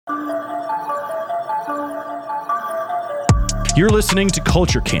You're listening to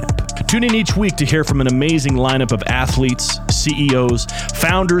Culture Camp. Tune in each week to hear from an amazing lineup of athletes, CEOs,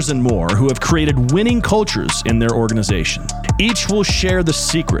 founders, and more who have created winning cultures in their organization. Each will share the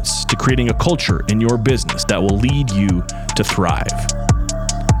secrets to creating a culture in your business that will lead you to thrive.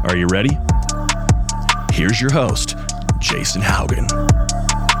 Are you ready? Here's your host, Jason Haugen.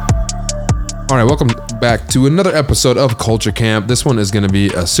 All right, welcome back to another episode of Culture Camp. This one is going to be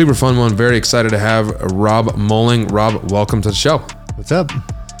a super fun one. Very excited to have Rob Molling. Rob, welcome to the show. What's up?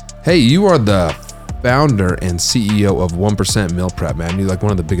 Hey, you are the founder and CEO of 1% Meal Prep, man. You're like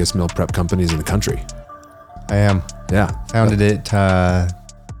one of the biggest meal prep companies in the country. I am. Yeah. Founded it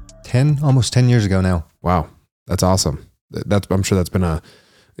almost 10 years ago now. Wow. That's awesome. I'm sure that's been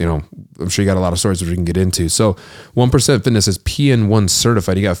I'm sure you got a lot of stories which we can get into. So 1% Fitness is PN1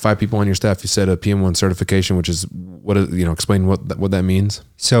 certified. You got 5 people on your staff. You said a PN1 certification, which is explain what that means.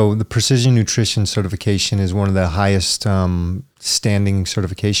 So the Precision Nutrition certification is one of the highest standing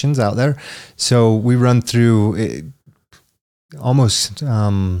certifications out there. So we run through almost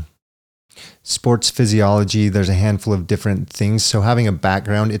sports physiology. There's a handful of different things. So having a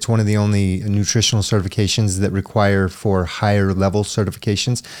background, it's one of the only nutritional certifications that require for higher level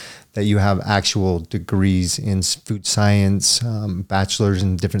certifications that you have actual degrees in food science, bachelor's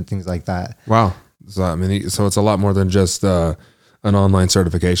and different things like that. Wow. So it's a lot more than just an online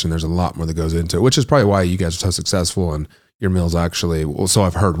certification. There's a lot more that goes into it, which is probably why you guys are so successful and your meals actually, well, so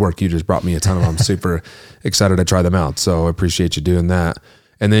I've heard work. You just brought me a ton of them. I'm super excited to try them out. So I appreciate you doing that.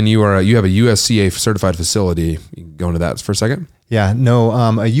 And then you have a USDA certified facility. You can go into that for a second. Yeah, no,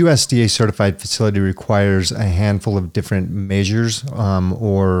 a USDA certified facility requires a handful of different measures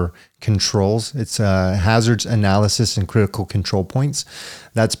or controls. It's hazards analysis and critical control points.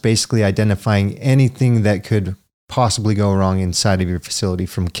 That's basically identifying anything that could possibly go wrong inside of your facility,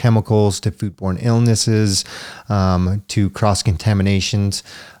 from chemicals to foodborne illnesses to cross-contaminations,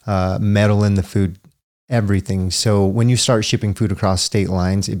 metal in the food, everything. So when you start shipping food across state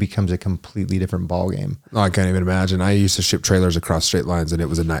lines, it becomes a completely different ballgame. Oh, I can't even imagine. I used to ship trailers across state lines and it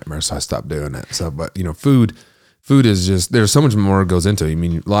was a nightmare. So I stopped doing it. So, but food is just, there's so much more goes into it. I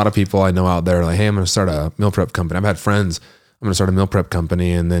mean, a lot of people I know out there are like, hey, I'm going to start a meal prep company. I've had friends, I'm going to start a meal prep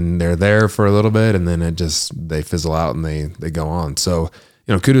company, and then they're there for a little bit and then they fizzle out and they go on. So,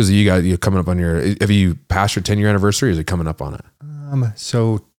 kudos to you guys. You're coming up on have you passed your 10-year anniversary or is it coming up on it?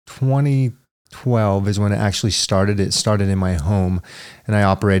 So 2012 is when it actually started. It started in my home and I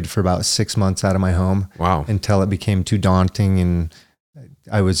operated for about 6 months out of my home. Wow. Until it became too daunting and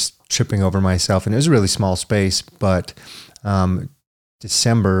I was tripping over myself, and it was a really small space, but January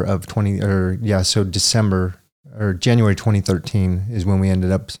 2013 is when we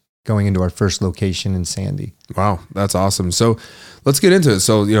ended up going into our first location in Sandy. Wow. That's awesome. So let's get into it.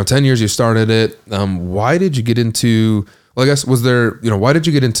 So, 10 years you started it. Why did you get into, why did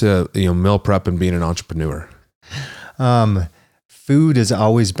you get into, meal prep and being an entrepreneur? Food has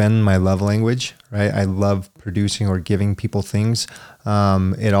always been my love language, right? I love producing or giving people things.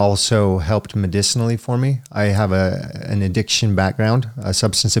 It also helped medicinally for me. I have an addiction background, a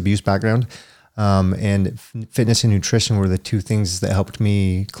substance abuse background. And fitness and nutrition were the two things that helped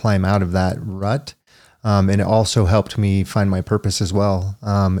me climb out of that rut. And it also helped me find my purpose as well.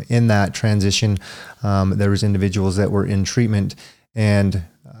 In that transition, there was individuals that were in treatment, and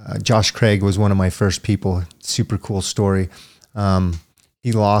Josh Craig was one of my first people. Super cool story.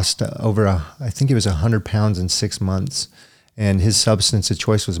 He lost I think it was 100 pounds in 6 months, and his substance of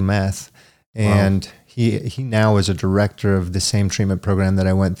choice was meth. And wow. He now is a director of the same treatment program that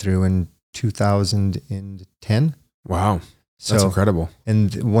I went through in 2010. Wow. That's incredible.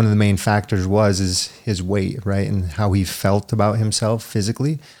 And one of the main factors is his weight, right? And how he felt about himself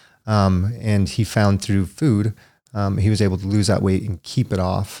physically. And he found through food, he was able to lose that weight and keep it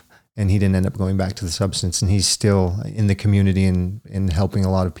off. And he didn't end up going back to the substance. And he's still in the community and helping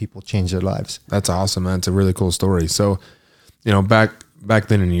a lot of people change their lives. That's awesome, man. It's a really cool story. So, back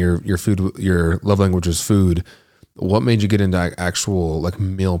then in your food, your love language was food. What made you get into actual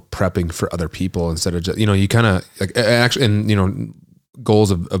meal prepping for other people instead of just, you kind of actually, and,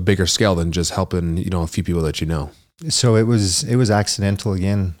 goals of a bigger scale than just helping, a few people that you know? So it was accidental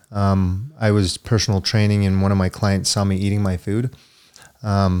again. I was personal training and one of my clients saw me eating my food.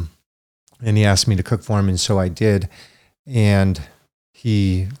 And he asked me to cook for him. And so I did. And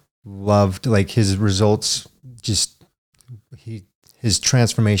he loved his results. His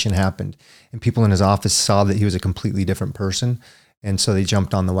transformation happened, and people in his office saw that he was a completely different person. And so they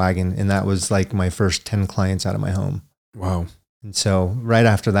jumped on the wagon, and that was my first 10 clients out of my home. Wow. And so right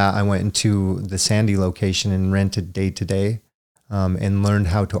after that, I went into the Sandy location and rented day to day. and learned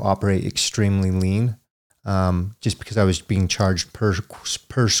how to operate extremely lean. Just because I was being charged per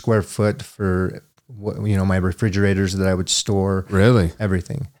square foot for my refrigerators that I would store. Really?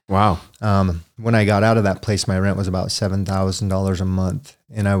 Everything. Wow. When I got out of that place, my rent was about $7,000 a month,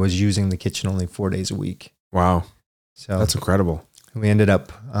 and I was using the kitchen only 4 days a week. Wow. So that's incredible. We ended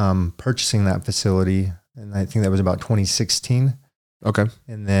up purchasing that facility, and I think that was about 2016. Okay.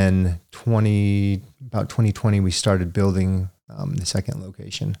 And then about 2020, we started building the second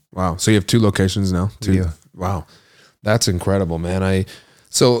location. Wow. So you have 2 locations now? We do. Wow. That's incredible, man.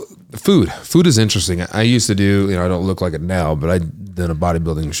 So food is interesting. I used to do, I don't look like it now, but I did a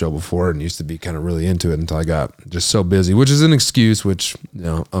bodybuilding show before and used to be kind of really into it until I got just so busy, which is an excuse, which,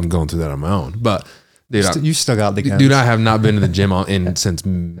 I'm going through that on my own. But dude, you still got the guns. Dude, I have not been to the gym since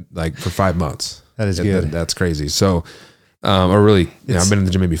like for 5 months. That is good. That's crazy. So, or really, I've been in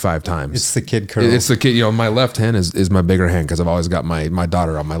the gym maybe 5 times. It's the kid curl. It's the kid, my left hand is my bigger hand because I've always got my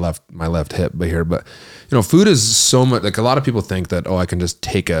daughter on my left hip here. But, food is so much, like a lot of people think that, I can just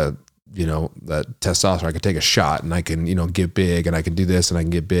take that testosterone, I can take a shot and I can, get big and I can do this and I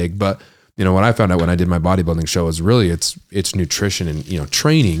can get big. But, what I found out when I did my bodybuilding show is really it's nutrition and,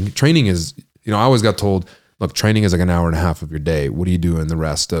 training. Training is, I always got told, look, training is like an hour and a half of your day. What are you doing the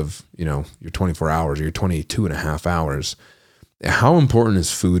rest of, your 24 hours or your 22 and a half hours? How important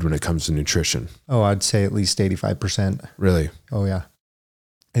is food when it comes to nutrition? Oh, I'd say at least 85%. Really? Oh yeah.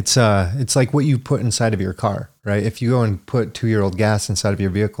 It's like what you put inside of your car, right? If you go and put 2-year-old gas inside of your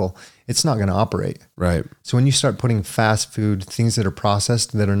vehicle, it's not going to operate. Right. So when you start putting fast food, things that are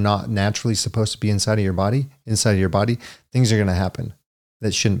processed that are not naturally supposed to be inside of your body, things are going to happen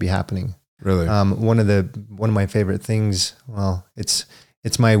that shouldn't be happening. Really? One of my favorite things, well, it's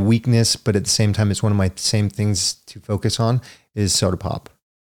my weakness, but at the same time, it's one of my same things to focus on is soda pop,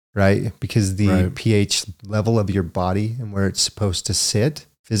 right? Because the pH level of your body and where it's supposed to sit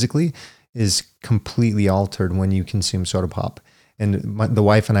physically is completely altered when you consume soda pop. And the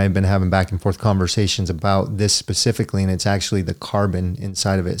wife and I have been having back and forth conversations about this specifically, and it's actually the carbon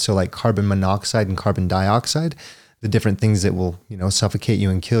inside of it. So like carbon monoxide and carbon dioxide, the different things that will, suffocate you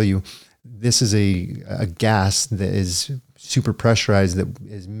and kill you. This is a gas that is super pressurized that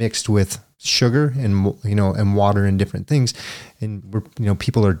is mixed with sugar and water and different things, and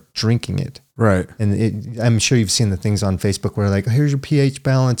people are drinking it. Right. And I'm sure you've seen the things on Facebook where like, here's your pH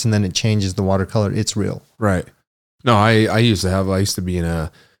balance, and then it changes the water color. It's real. Right. No, I used to be in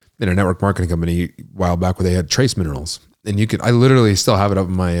a network marketing company a while back where they had trace minerals, and I literally still have it up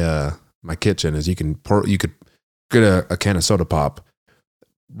in my kitchen. Is you could get a can of soda pop,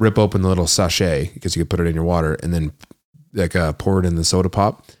 rip open the little sachet because you could put it in your water, and then pour it in the soda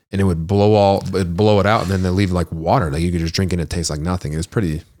pop, and it would blow it out, and then they leave like water. Like you could just drink it and it tastes like nothing. It was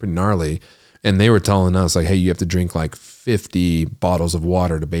pretty gnarly. And they were telling us like, hey, you have to drink like 50 bottles of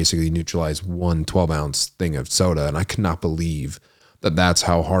water to basically neutralize one 12-ounce thing of soda. And I could not believe that that's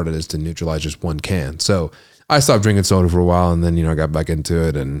how hard it is to neutralize just one can. So I stopped drinking soda for a while, and then I got back into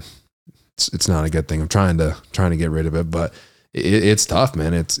it, and it's not a good thing. I'm trying to get rid of it, but it's tough,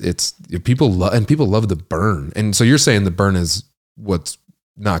 man. It's people love the burn. And so you're saying the burn is what's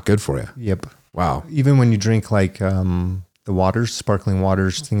not good for you. Yep. Wow. Even when you drink like the waters, sparkling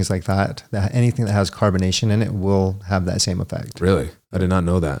waters, things like that, anything that has carbonation in it will have that same effect. Really? I did not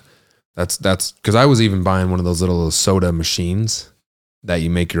know that. That's because I was even buying one of those little soda machines that you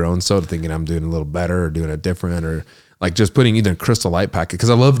make your own soda, thinking I'm doing a little better or doing it different, or like just putting either Crystal Light packet,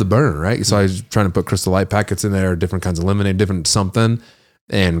 because I love the burn, right? So I was trying to put Crystal Light packets in there, different kinds of lemonade, different something,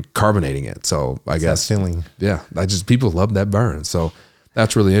 and carbonating it. So I guess that feeling. Yeah, people love that burn. So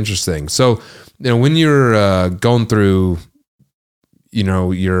that's really interesting. So when you're going through,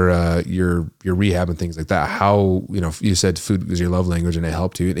 your rehab and things like that, how you said food was your love language and it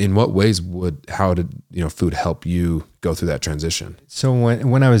helped you. In what ways how did food help you go through that transition? So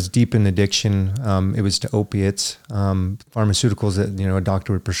when I was deep in addiction, it was to opiates, pharmaceuticals that a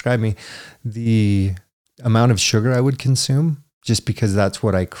doctor would prescribe me. The amount of sugar I would consume, just because that's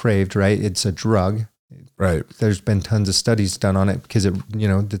what I craved. Right, it's a drug. Right. There's been tons of studies done on it because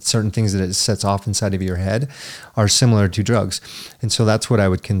the certain things that it sets off inside of your head are similar to drugs. And so that's what I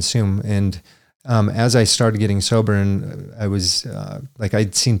would consume. And as I started getting sober, and I was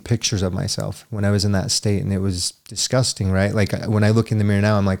I'd seen pictures of myself when I was in that state, and it was disgusting, right? Like when I look in the mirror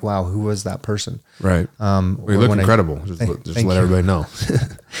now, I'm like, wow, who was that person? Right. You look incredible. Just let everybody know.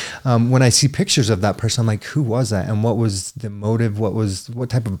 When I see pictures of that person, I'm like, who was that? And what was the motive? What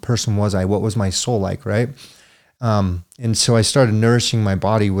type of a person was I? What was my soul like? Right. And so I started nourishing my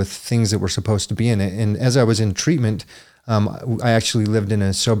body with things that were supposed to be in it. And as I was in treatment, I actually lived in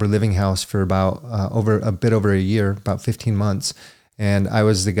a sober living house for about a bit over a year, about 15 months. And I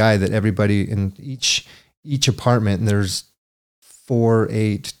was the guy that everybody in each apartment, and there's 4,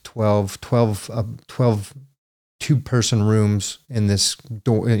 8, 12 2-person rooms in this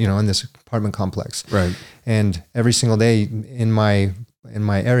in this apartment complex. Right. And every single day in my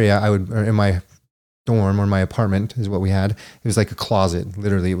area, or in my dorm or my apartment is what we had. It was like a closet.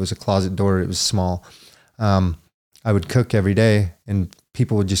 Literally, it was a closet door. It was small. I would cook every day, and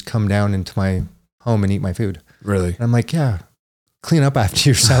people would just come down into my home and eat my food. Really? And I'm like, yeah, clean up after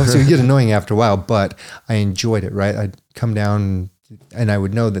yourself. So it would get annoying after a while, but I enjoyed it, right? I'd come down and I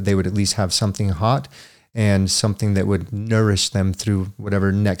would know that they would at least have something hot and something that would nourish them through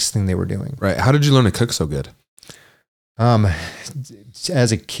whatever next thing they were doing. Right. How did you learn to cook so good?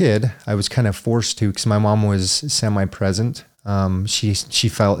 As a kid, I was kind of forced to, because my mom was semi-present. She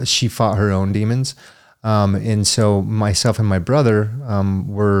fought her own demons. And so myself and my brother,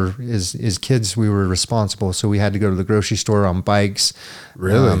 as kids, we were responsible. So we had to go to the grocery store on bikes.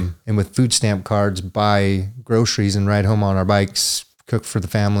 Really? And with food stamp cards, buy groceries and ride home on our bikes, cook for the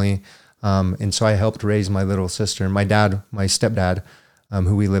family. And so I helped raise my little sister. My dad, my stepdad,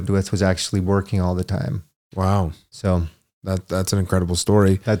 who we lived with, was actually working all the time. Wow. So that's an incredible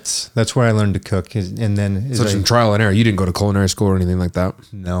story. that's where I learned to cook. And then Such a trial and error. You didn't go to culinary school or anything like that?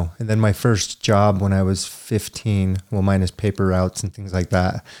 No. And then my first job when I was 15, well, minus paper routes and things like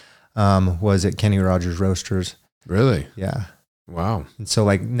that, was at Kenny Rogers Roasters. Really? Yeah. Wow. And so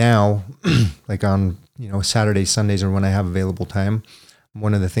like now, like on, Saturdays, Sundays, or when I have available time,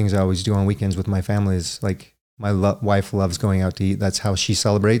 one of the things I always do on weekends with my family is like, my wife loves going out to eat. That's how she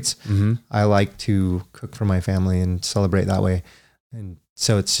celebrates. Mm-hmm. I like to cook for my family and celebrate that way. And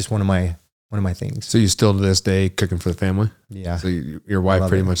so it's just one of my things. So you still to this day cooking for the family? Yeah. So your wife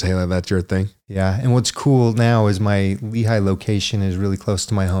pretty much, hey, that's your thing? Yeah. And what's cool now is my Lehigh location is really close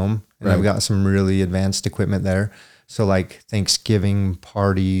to my home, and I've got some really advanced equipment there. So like Thanksgiving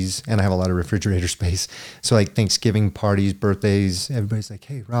parties, and I have a lot of refrigerator space. So like Thanksgiving parties, birthdays, everybody's like,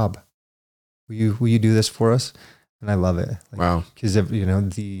 hey, Rob, will you do this for us? And I love it. Wow. Because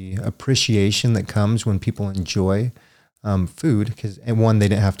the appreciation that comes when people enjoy food, because one, they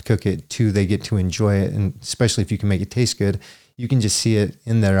didn't have to cook it. 2, they get to enjoy it. And especially if you can make it taste good, you can just see it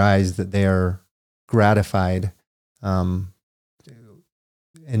in their eyes that they are gratified and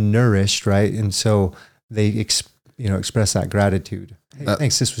nourished, right? And so they express that gratitude. Hey,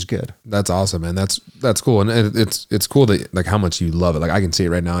 thanks, this was good. That's awesome, man. That's cool. And it's cool that like how much you love it. Like I can see it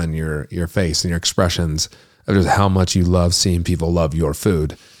right now in your face and your expressions of just how much you love seeing people love your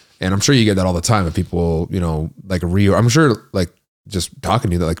food. And I'm sure you get that all the time of people, like I'm sure like just talking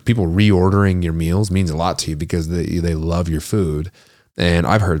to you that like people reordering your meals means a lot to you because they love your food. And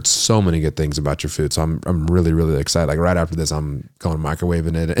I've heard so many good things about your food. So I'm really, really excited. Like right after this, I'm going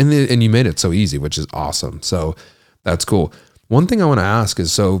microwaving it, and you made it so easy, which is awesome. So that's cool. One thing I want to ask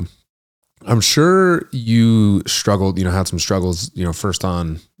is, so I'm sure you struggled, had some struggles, first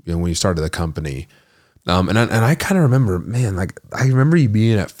on, when you started the company. And I kind of remember, man, like I remember you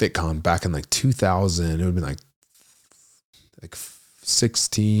being at FitCon back in like 2000. It would be like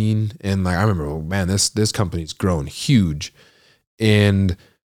 16. And like, I remember, oh, man, this company's grown huge. And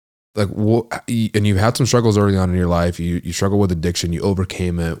like, and you've had some struggles early on in your life. You struggle with addiction, you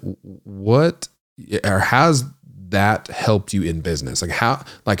overcame it. What, or has that helped you in business? Like how,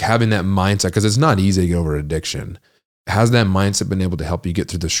 like having that mindset, cause it's not easy to get over addiction. Has that mindset been able to help you get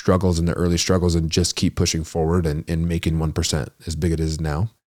through the struggles and the early struggles and just keep pushing forward and making 1% as big as it is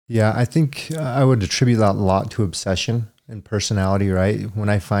now? Yeah, I think I would attribute that a lot to obsession and personality, right? When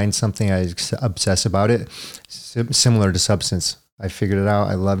I find something, I obsess about it. Similar to substance. I figured it out.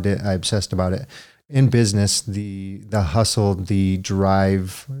 I loved it. I obsessed about it. In business, the hustle, the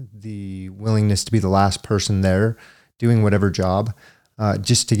drive, the willingness to be the last person there, doing whatever job,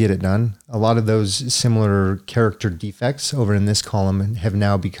 just to get it done. A lot of those similar character defects over in this column have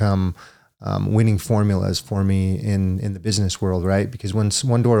now become winning formulas for me in the business world, right? Because when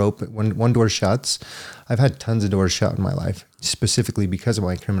one door shuts, I've had tons of doors shut in my life, specifically because of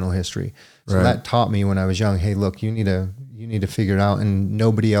my criminal history. So that taught me when I was young, hey, look, you need to figure it out, and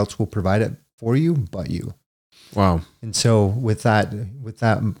nobody else will provide it for you but you. Wow. And so with that,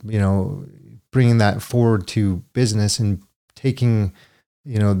 bringing that forward to business and taking,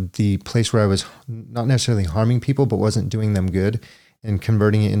 the place where I was not necessarily harming people, but wasn't doing them good, and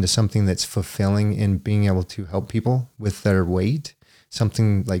converting it into something that's fulfilling and being able to help people with their weight,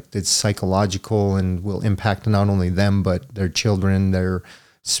 something like that's psychological and will impact not only them, but their children, their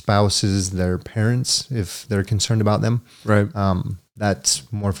spouses, their parents, if they're concerned about them. Right.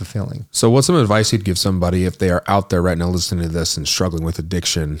 that's more fulfilling. So what's some advice you'd give somebody if they are out there right now listening to this and struggling with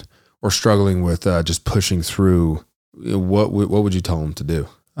addiction or struggling with just pushing through? What would you tell them to do?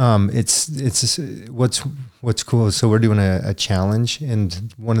 It's what's cool. So we're doing a challenge,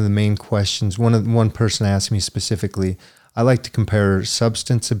 and one of the main questions, one person asked me specifically, I like to compare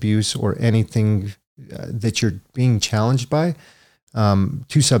substance abuse or anything that you're being challenged by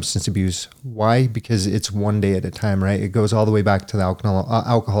to substance abuse. Why? Because it's one day at a time, right? It goes all the way back to the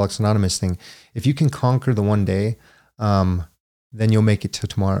Alcoholics Anonymous thing. If you can conquer the one day, then you'll make it to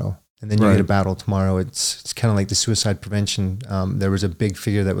tomorrow. And then you get a battle tomorrow. It's kind of like the suicide prevention. There was a big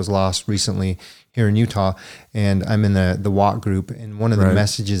figure that was lost recently here in Utah, and I'm in the walk group. And one of the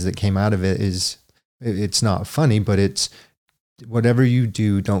messages that came out of it is, it's not funny, but it's whatever you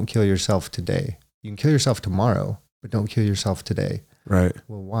do, don't kill yourself today. You can kill yourself tomorrow, but don't kill yourself today. Right.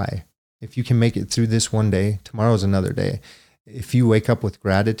 Well, why? If you can make it through this one day, tomorrow's another day. If you wake up with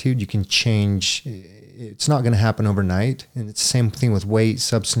gratitude, you can change. It's not going to happen overnight. And it's the same thing with weight,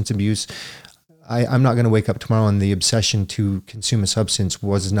 substance abuse. I'm not going to wake up tomorrow and the obsession to consume a substance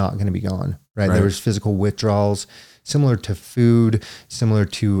was not going to be gone, right? There was physical withdrawals, similar to food, similar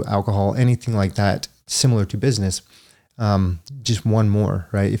to alcohol, anything like that, similar to business. Just one more,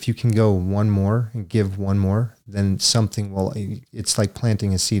 right? If you can go one more and give one more, then something will, it's like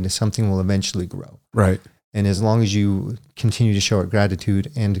planting a seed, something will eventually grow. Right. And as long as you continue to show it gratitude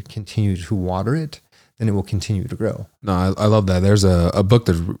and continue to water it, then it will continue to grow. No, I love that. There's a book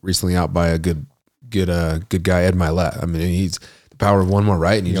that's recently out by a good guy, Ed Milet. I mean, he's The Power of One More,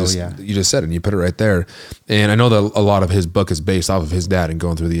 right? And you just said it and you put it right there. And I know that a lot of his book is based off of his dad and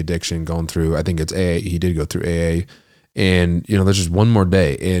going through the addiction, going through, I think it's AA. He did go through AA. And, there's just one more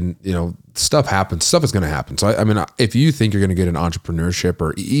day and, stuff happens. Stuff is going to happen. So, I mean, if you think you're going to get an entrepreneurship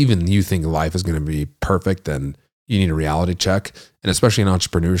or even you think life is going to be perfect, then you need a reality check. And especially in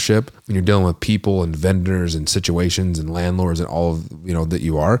entrepreneurship, when you're dealing with people and vendors and situations and landlords and all of, that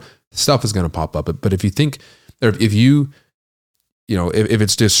you are, stuff is going to pop up. But if you think, or if you, if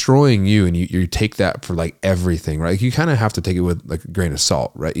it's destroying you and you take that for like everything, right? You kind of have to take it with like a grain of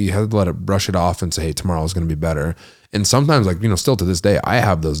salt, right? You have to let it brush it off and say, hey, tomorrow is going to be better. And sometimes still to this day, I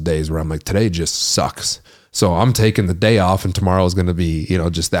have those days where I'm like, today just sucks. So I'm taking the day off and tomorrow is going to be,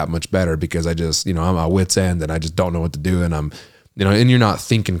 just that much better because I just, I'm at wit's end and I just don't know what to do. And I'm, and you're not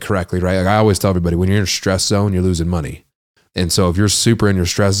thinking correctly, right? Like I always tell everybody, when you're in a stress zone, you're losing money. And so if you're super in your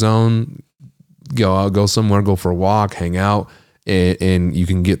stress zone, go somewhere, go for a walk, hang out, and you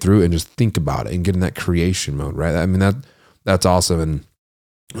can get through it and just think about it and get in that creation mode, right? I mean, that's awesome.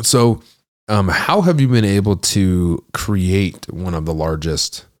 And so, how have you been able to create one of the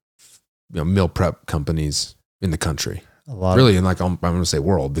largest meal prep companies in the country? A lot, really, in I'm going to say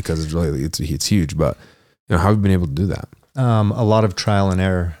world because it's huge. But how have you been able to do that? A lot of trial and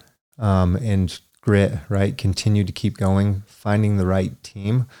error, and grit. Right, continue to keep going. Finding the right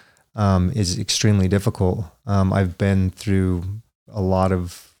team is extremely difficult. I've been through a lot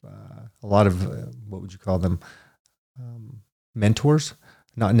of what would you call them? Mentors.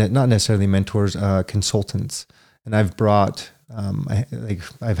 Not necessarily mentors, consultants. And I've brought,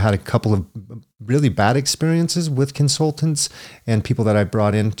 I've had a couple of really bad experiences with consultants and people that I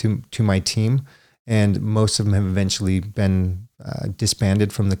brought into my team, and most of them have eventually been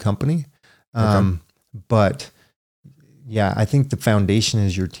disbanded from the company. Okay. But yeah, I think the foundation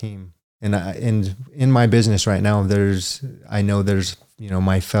is your team. And in my business right now, I know there's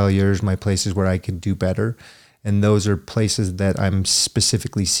my failures, my places where I could do better. And those are places that I'm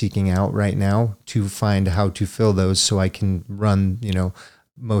specifically seeking out right now to find how to fill those so I can run,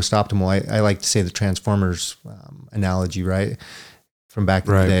 most optimal. I like to say the Transformers analogy, right? From back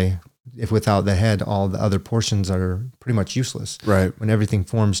in the day. If without the head, all the other portions are pretty much useless. Right. When everything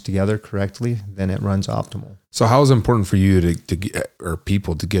forms together correctly, then it runs optimal. So how is it important for you to get, or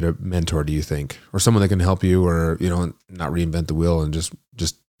people to get a mentor, do you think? Or someone that can help you or, not reinvent the wheel and just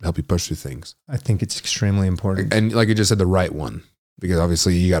help you push through things? I think it's extremely important. And like you just said, the right one, because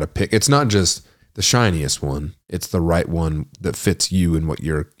obviously you got to pick. It's not just the shiniest one. It's the right one that fits you and what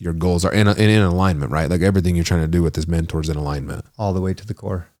your goals are and in alignment, right? Like everything you're trying to do with this mentor's in alignment. All the way to the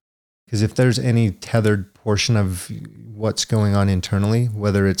core. Because if there's any tethered portion of what's going on internally,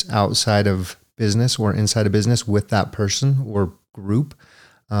 whether it's outside of business or inside of business with that person or group,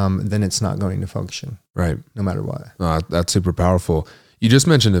 then it's not going to function. Right. No matter what. That's super powerful. You just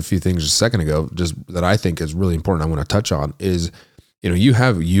mentioned a few things just a second ago, just that I think is really important. I want to touch on is, you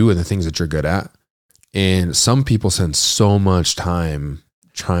have you and the things that you're good at. And some people spend so much time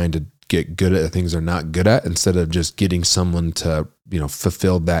trying to get good at the things they're not good at instead of just getting someone to,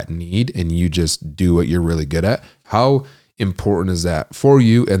 fulfill that need and you just do what you're really good at. How important is that for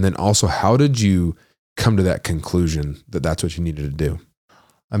you? And then also, how did you come to that conclusion that that's what you needed to do?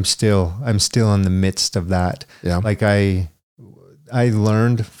 I'm still in the midst of that. Yeah. Like I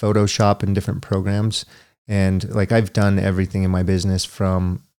learned Photoshop and different programs, and like I've done everything in my business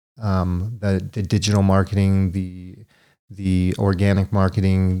from the digital marketing, the organic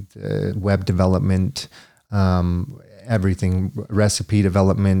marketing, the web development, everything, recipe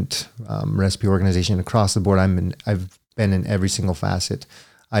development, recipe organization across the board. I've been in every single facet.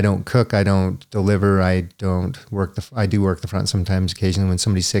 I don't cook. I don't deliver. I do work the front sometimes, occasionally when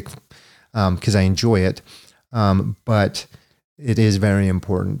somebody's sick, because I enjoy it. But it is very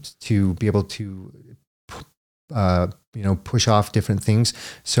important to be able to, push off different things.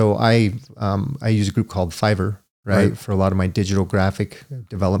 So I use a group called Fiverr, right, for a lot of my digital graphic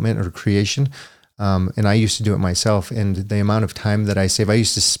development or creation. And I used to do it myself. And the amount of time that I save, I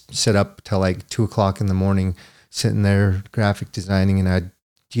used to sit up till like 2:00 in the morning, sitting there graphic designing, and I'd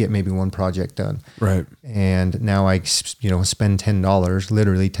get maybe one project done. Right. And now I, spend $10,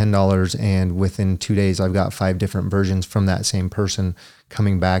 literally $10. And within 2 days, I've got 5 different versions from that same person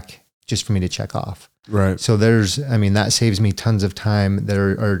coming back just for me to check off. Right. So that saves me tons of time.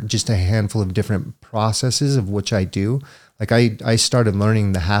 There are just a handful of different processes of which I do. Like I started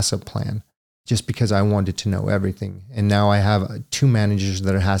learning the HACCP plan just because I wanted to know everything. And now I have 2 managers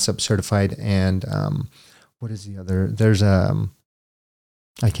that are HACCP certified. And what is the other? There's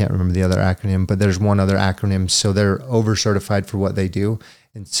I can't remember the other acronym, but there's one other acronym. So they're over certified for what they do.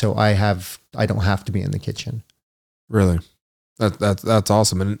 And so I don't have to be in the kitchen. Really? That's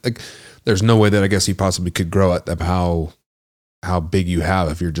awesome. And like, there's no way that I guess you possibly could grow at how big you have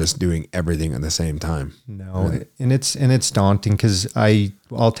if you're just doing everything at the same time. No. Right. And it's daunting because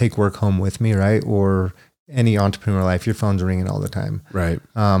I'll take work home with me, right? Or any entrepreneur life, your phone's ringing all the time. Right.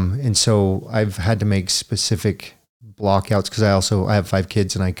 And so I've had to make specific blockouts because I have 5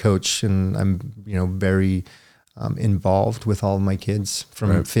 kids and I coach, and I'm, very involved with all of my kids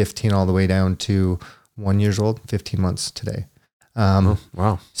from 15 all the way down to 1 year old, 15 months today.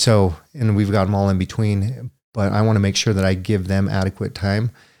 Wow. So, and we've got them all in between, but I want to make sure that I give them adequate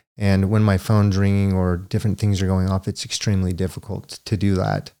time. And when my phone's ringing or different things are going off, it's extremely difficult to do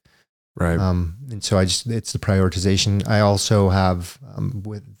that. Right. And so it's the prioritization. I also have,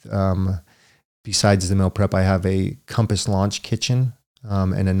 besides the meal prep, I have a Compass Launch kitchen,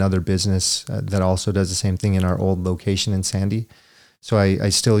 and another business that also does the same thing in our old location in Sandy. So I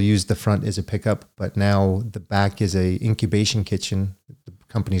still use the front as a pickup, but now the back is a incubation kitchen. The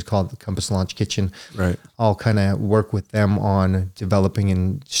company's called the Compass Launch Kitchen. Right. I'll kind of work with them on developing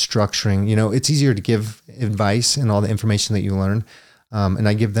and structuring. It's easier to give advice and all the information that you learn. And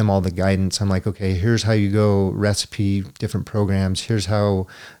I give them all the guidance. I'm like, okay, here's how you go recipe, different programs. Here's how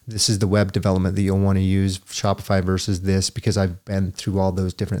this is the web development that you'll want to use, Shopify versus this, because I've been through all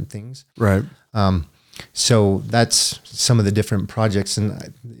those different things. Right. So that's some of the different projects.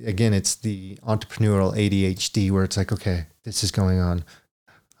 And again, it's the entrepreneurial ADHD where it's like, okay, this is going on.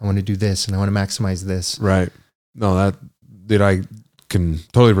 I want to do this and I want to maximize this. Right. No, I can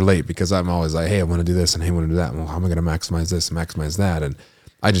totally relate because I'm always like, hey, I want to do this and hey, I want to do that. Well, how am I going to maximize this and maximize that? And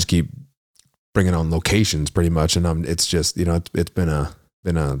I just keep bringing on locations pretty much. And it's just, it's been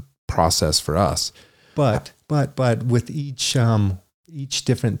a process for us. But with each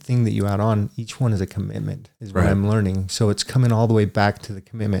different thing that you add on, each one is a commitment is what I'm learning. So it's coming all the way back to the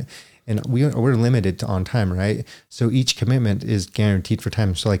commitment. And we're limited on time, right? So each commitment is guaranteed for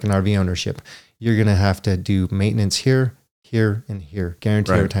time. So like an RV ownership, you're going to have to do maintenance here, and here,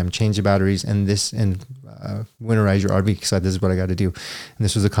 guaranteed over time, change the batteries and winterize your RV because this is what I got to do. And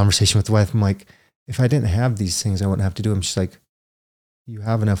this was a conversation with the wife. I'm like, if I didn't have these things, I wouldn't have to do them. She's like, you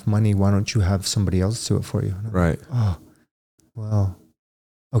have enough money. Why don't you have somebody else do it for you? Right. Like, oh, well,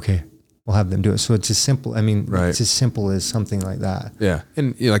 okay. We'll have them do it. So it's as simple. It's as simple as something like that. Yeah.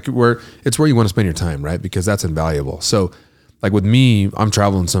 And it's where you want to spend your time, right? Because that's invaluable. So like with me, I'm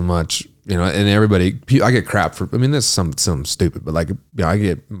traveling so much, and everybody, I get crap for, this is some stupid, but I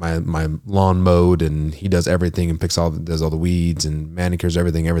get my lawn mowed and he does everything and does all the weeds and manicures,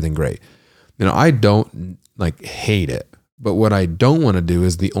 everything great. I don't hate it, but what I don't want to do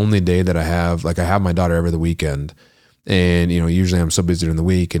is the only day that I have my daughter every weekend. And, usually I'm so busy during the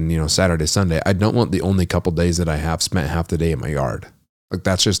week and, Saturday, Sunday, I don't want the only couple days that I have spent half the day in my yard.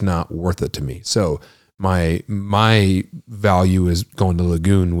 That's just not worth it to me. So my value is going to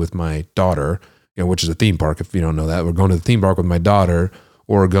Lagoon with my daughter, which is a theme park. If you don't know that, we're going to the theme park with my daughter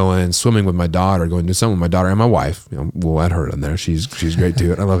or going swimming with my daughter, going to do something with my daughter and my wife. We'll add her in there. She's great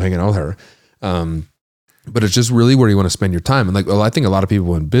too. I love hanging out with her. But it's just really where you want to spend your time. And I think a lot of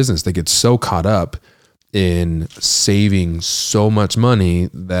people in business, they get so caught up in saving so much money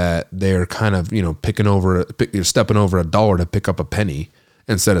that they're kind of, stepping over a dollar to pick up a penny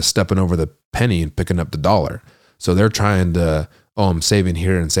instead of stepping over the penny and picking up the dollar. So they're trying to, I'm saving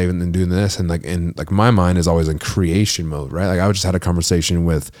here and saving and doing this. And like my mind is always in creation mode, right? Like I just had a conversation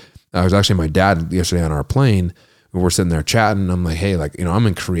with, I was actually my dad yesterday on our plane. We're sitting there chatting. I'm like, hey, like, I'm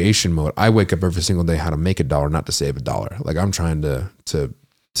in creation mode. I wake up every single day how to make $1, not to save $1. Like I'm trying to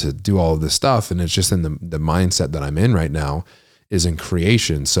do all of this stuff. And it's just in the mindset that I'm in right now is in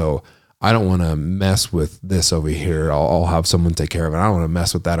creation. So I don't want to mess with this over here. I'll have someone take care of it. I don't want to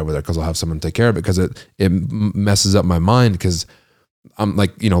mess with that over there because I'll have someone take care of it because it messes up my mind because I'm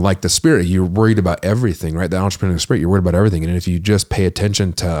like, like the spirit, you're worried about everything, right? The entrepreneurial spirit, you're worried about everything. And if you just pay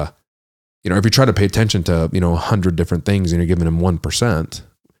attention to, if you try to pay attention to, 100 different things and you're giving them 1%,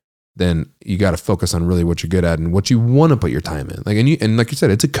 then you got to focus on really what you're good at and what you want to put your time in. Like, and like you said,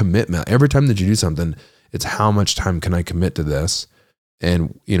 it's a commitment. Every time that you do something, it's how much time can I commit to this?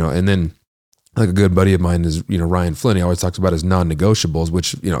 And, and then like a good buddy of mine is, Ryan Flynn, he always talks about his non-negotiables,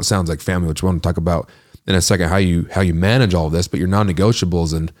 which, it sounds like family, which we want to talk about in a second, how you manage all of this, but your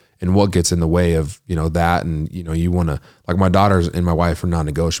non-negotiables and what gets in the way of, that. And, you want to, like my daughters and my wife are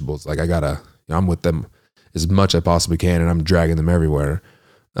non-negotiables. Like I gotta, I'm with them as much as I possibly can and I'm dragging them everywhere.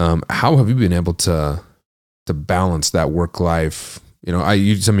 How have you been able to balance that work life?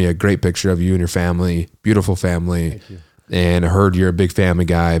 You sent me a great picture of you and your family, beautiful family. Thank you. And I heard you're a big family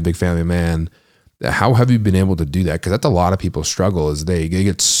guy, a big family man. How have you been able to do that? Because that's a lot of people's struggle is they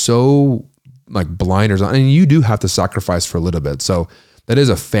get so like blinders on, and you do have to sacrifice for a little bit. So that is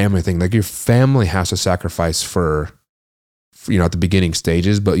a family thing. Like your family has to sacrifice for at the beginning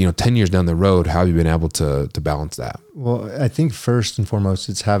stages, but 10 years down the road, how have you been able to balance that? Well, I think first and foremost,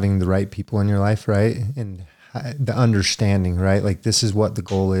 it's having the right people in your life, right? And the understanding, right? Like this is what the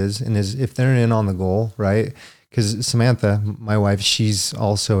goal is. And if they're in on the goal, right? Because Samantha, my wife, she's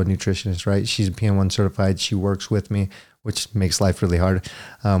also a nutritionist, right? She's a PM1 certified. She works with me, which makes life really hard.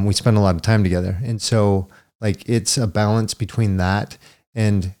 We spend a lot of time together. And so like it's a balance between that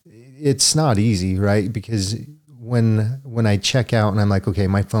and it's not easy, right? Because when I check out and I'm like, okay,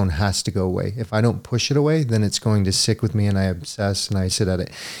 my phone has to go away. If I don't push it away, then it's going to stick with me and I obsess and I sit at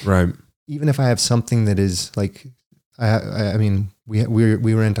it. Right. Even if I have something that is like, I mean,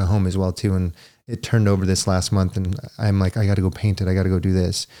 we rent a home as well too. And it turned over this last month and I'm like, I got to go paint it. I got to go do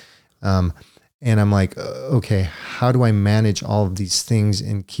this. And I'm like, okay, how do I manage all of these things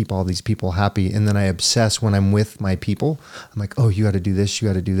and keep all these people happy? And then I obsess when I'm with my people. I'm like, oh, you got to do this. You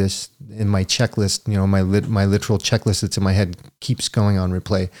got to do this. And my checklist, my literal checklist that's in my head keeps going on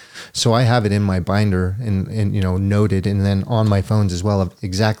replay. So I have it in my binder and noted, and then on my phones as well of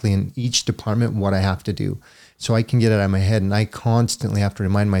exactly in each department what I have to do. So I can get it out of my head, and I constantly have to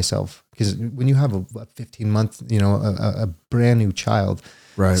remind myself, because when you have a 15-month, a brand new child,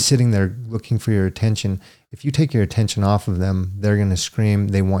 right, sitting there looking for your attention, if you take your attention off of them, they're going to scream.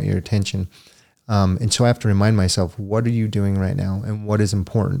 They want your attention. And so I have to remind myself, what are you doing right now? And what is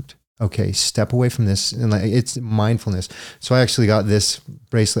important? Okay, step away from this. And it's mindfulness. So I actually got this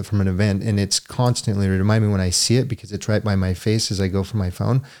bracelet from an event, and it's constantly remind me when I see it, because it's right by my face as I go for my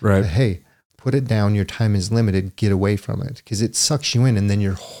phone. Right. Hey, put it down. Your time is limited. Get away from it, because it sucks you in. And then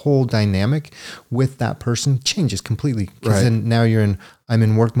your whole dynamic with that person changes completely. Because then now I'm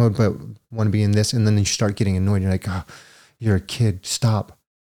in work mode, but want to be in this. And then you start getting annoyed. You're like, oh, you're a kid. Stop.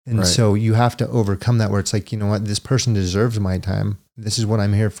 And so you have to overcome that, where it's like, you know what, this person deserves my time. This is what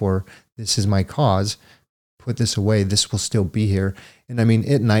I'm here for. This is my cause. Put this away. This will still be here. And I mean,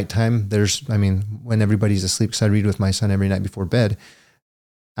 at nighttime, when everybody's asleep, because I read with my son every night before bed.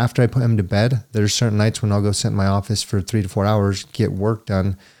 After I put him to bed, there's certain nights when I'll go sit in my office for 3 to 4 hours, get work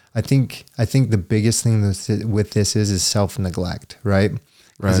done. I think the biggest thing with this is self-neglect, right?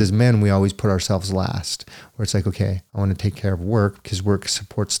 Because as men, we always put ourselves last, where it's like, okay, I want to take care of work because work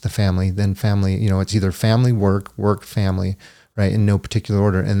supports the family. Then family, it's either family, work, family, right? In no particular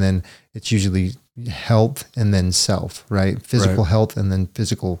order. And then it's usually health and then self, right? Physical health and then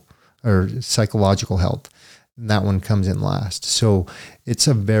physical or psychological health. And that one comes in last. So it's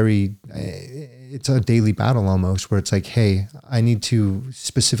a daily battle almost, where it's like, hey, I need to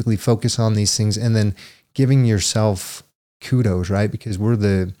specifically focus on these things, and then giving yourself kudos, right? Because we're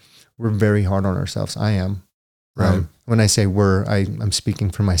very hard on ourselves. I am. Right. When I say I'm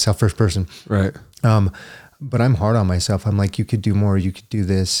speaking for myself, first person. Right. But I'm hard on myself. I'm like, you could do more. You could do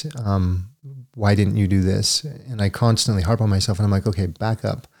this. Why didn't you do this? And I constantly harp on myself, and I'm like, okay, back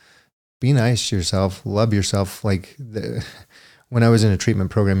up. Be nice to yourself. Love yourself. Like when I was in a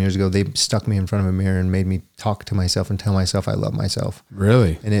treatment program years ago, they stuck me in front of a mirror and made me talk to myself and tell myself I love myself.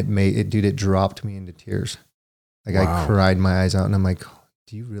 Really? And it dropped me into tears. Like Wow. I cried my eyes out, and I'm like,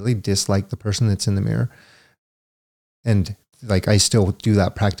 do you really dislike the person that's in the mirror? And like, I still do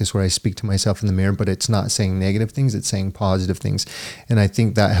that practice where I speak to myself in the mirror, but it's not saying negative things, it's saying positive things. And I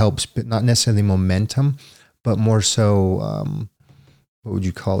think that helps, but not necessarily momentum, but more so, what would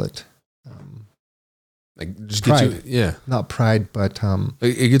you call it? Like just Pride. get you, yeah. Not pride, but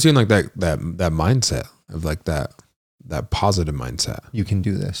It gets you in like that mindset of like that positive mindset. you can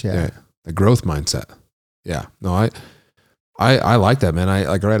do this. Yeah. The growth mindset. Yeah. No, I like that, man. I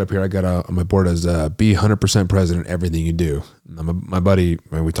like right up here. I got on my board as be 100% present in everything you do. My buddy,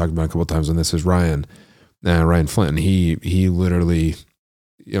 we talked about a couple of times on this, is Ryan Flint. And he literally,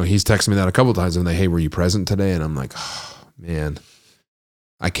 he's texted me that a couple of times and hey, were you present today? And I'm like, oh, man,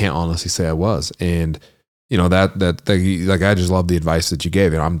 I can't honestly say I was. And like, I just love the advice that you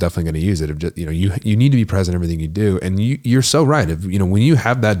gave, and I'm definitely going to use it. Of just, you need to be present in everything you do. And you're so right. If, when you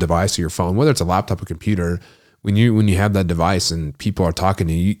have that device or your phone, whether it's a laptop or computer, when you have that device and people are talking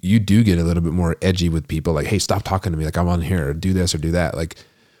to you, you do get a little bit more edgy with people. Like, hey, stop talking to me. Like, I'm on here, or do this or do that.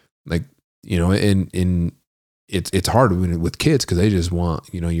 And it's hard with kids because they just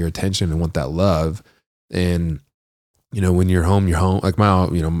want, your attention and want that love. And, when you're home, you're home. Like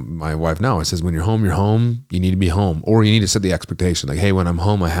my wife now, it says, when you're home, you need to be home, or you need to set the expectation. Like, hey, when I'm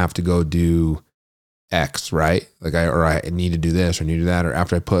home, I have to go do X, right? Like I need to do this or need to do that. Or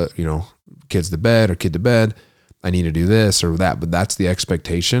after I put, kids to bed or kid to bed, I need to do this or that, but that's the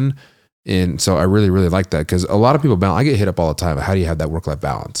expectation. And so I really, really like that, because a lot of people, I get hit up all the time. How do you have that work-life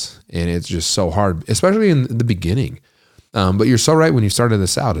balance? And it's just so hard, especially in the beginning. But you're so right when you started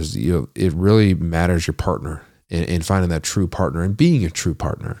this out, is it really matters your partner, and finding that true partner and being a true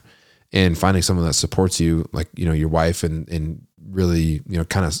partner, and finding someone that supports you, like, your wife, and really,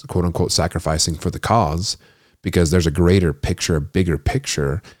 kind of quote unquote sacrificing for the cause, because there's a greater picture, a bigger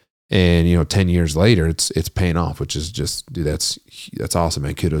picture. And, 10 years later, it's paying off, which is just, dude, that's awesome,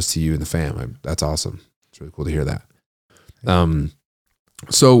 man. Kudos to you and the fam. That's awesome. It's really cool to hear that.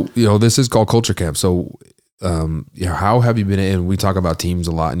 So, this is called Culture Camp. So, how have you been, and we talk about teams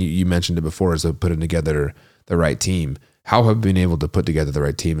a lot, and you mentioned it before, as putting together the right team. How have you been able to put together the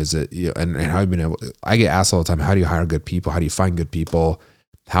right team? Is it, and how have you been able, I get asked all the time, how do you hire good people? How do you find good people?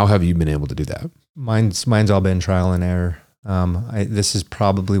 How have you been able to do that? Mine's all been trial and error. This is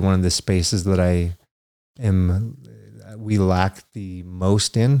probably one of the spaces that we lack the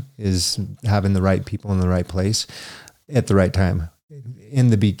most in, is having the right people in the right place at the right time in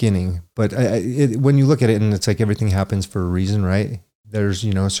the beginning. But when you look at it, and it's like everything happens for a reason, right? There's,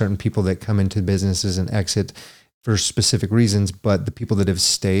 certain people that come into businesses and exit for specific reasons, but the people that have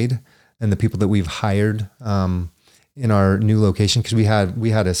stayed and the people that we've hired, in our new location, because we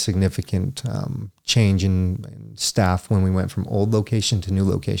had a significant change in staff when we went from old location to new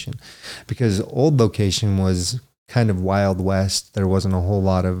location, because old location was kind of Wild West. There wasn't a whole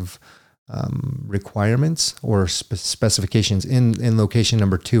lot of requirements or specifications. In location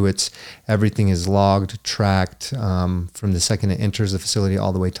number 2, it's everything is logged, tracked, from the second it enters the facility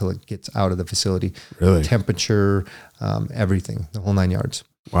all the way till it gets out of the facility. Really? Temperature, everything, the whole 9 yards.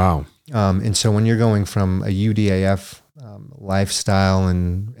 Wow. And so when you're going from a UDAF lifestyle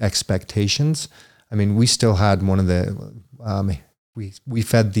and expectations, I mean, we still had one of the, we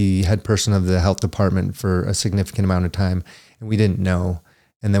fed the head person of the health department for a significant amount of time, and we didn't know.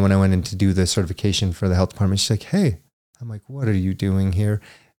 And then when I went in to do the certification for the health department, she's like, hey, I'm like, what are you doing here?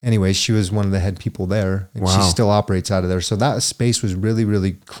 Anyway, she was one of the head people there, and Wow. she still operates out of there. So that space was really,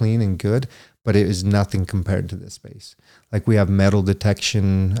 really clean and good, but it is nothing compared to this space. Like, we have metal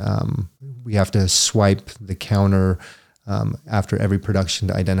detection. We have to swipe the counter after every production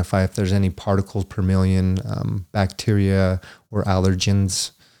to identify if there's any particles per million, bacteria or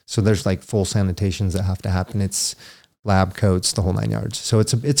allergens. So there's like full sanitations that have to happen. It's lab coats, the whole 9 yards. So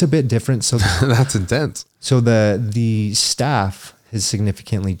it's a bit different. So That's intense. So the staff has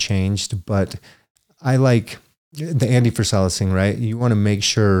significantly changed, but I like the Andy Friselis thing, right? You want to make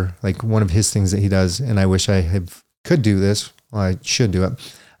sure, like, one of his things that he does, and I wish I could do this, well, I should do it.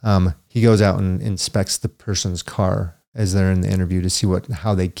 He goes out and inspects the person's car as they're in the interview to see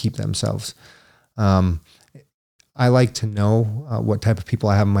how they keep themselves. I like to know what type of people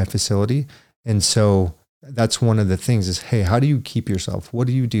I have in my facility. And so that's one of the things is, hey, how do you keep yourself? What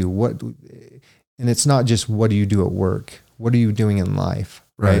do you do? And it's not just what do you do at work? What are you doing in life?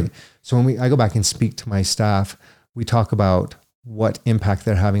 Right. So when I go back and speak to my staff, we talk about what impact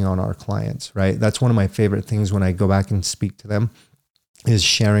they're having on our clients, right? That's one of my favorite things when I go back and speak to them, is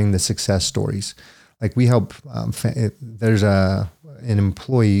sharing the success stories. like we help, there's an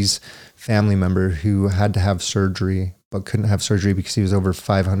employee's family member who had to have surgery, but couldn't have surgery because he was over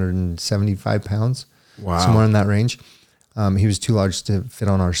 575 pounds, somewhere in that range. He was too large to fit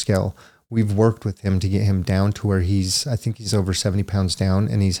on our scale. We've worked with him to get him down to where I think he's over 70 pounds down,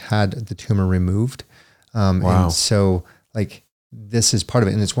 and he's had the tumor removed. And so like, this is part of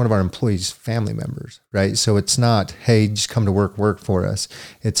it. And it's one of our employees' family members, right? So it's not, hey, just come to work for us.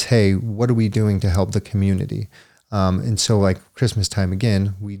 It's, hey, what are we doing to help the community? And so like Christmas time,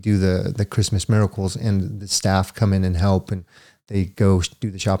 again, we do the Christmas miracles, and the staff come in and help, and they go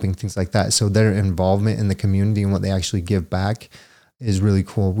do the shopping, things like that. So their involvement in the community and what they actually give back is really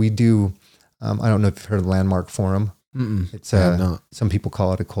cool. We do, I don't know if you've heard of Landmark Forum. Mm-mm. It's some people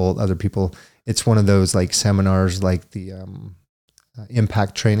call it a cult. Other people, it's one of those like seminars, like the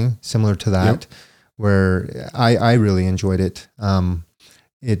impact training, similar to that, where I really enjoyed it.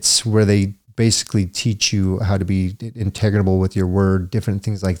 It's where they basically teach you how to be integrable with your word, different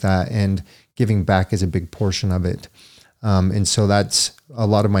things like that. And giving back is a big portion of it. And so that's a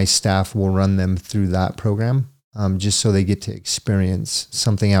lot of my staff will run them through that program, just so they get to experience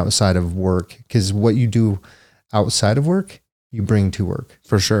something outside of work. Because what you do outside of work, you bring to work.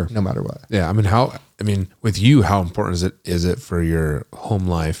 For sure. No matter what. Yeah. I mean, with you, how important is it for your home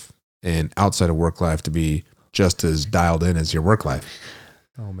life and outside of work life to be just as dialed in as your work life?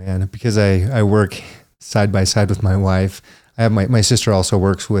 Oh man, because I work side by side with my wife. I have my sister also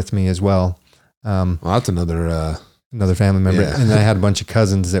works with me as well. Well, that's another family member. Yeah. And I had a bunch of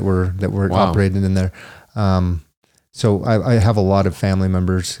cousins that were operating in there. So I have a lot of family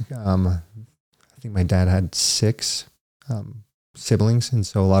members. I think my dad had 6 siblings, and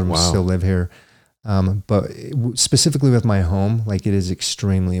so a lot of them still live here. But specifically with my home, like it is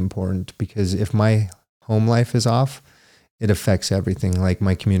extremely important, because if my home life is off, it affects everything, like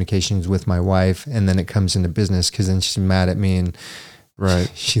my communications with my wife, and then it comes into business, because then she's mad at me, and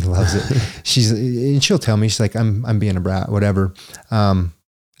she loves it. And she'll tell me, she's like, I'm being a brat, whatever. And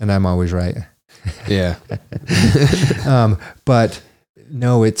I'm always right. Yeah. But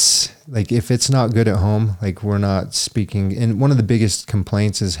no, it's like, if it's not good at home, like we're not speaking. And one of the biggest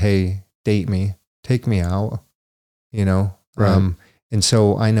complaints is, hey, date me, take me out, Right. And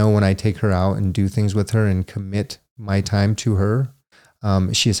so I know when I take her out and do things with her and commit my time to her,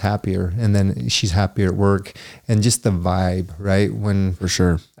 she is happier, and then she's happier at work, and just the vibe, right? For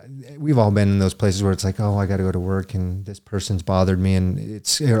sure. We've all been in those places where it's like, oh, I got to go to work and this person's bothered me. And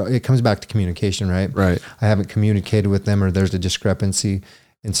it comes back to communication, right? Right. I haven't communicated with them, or there's a discrepancy.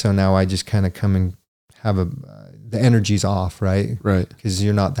 And so now I just kind of come and have the energy's off, right? Right. Because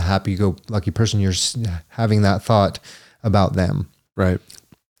you're not the happy-go-lucky person. You're having that thought about them. Right.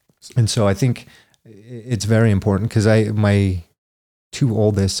 And so I think it's very important, because my 2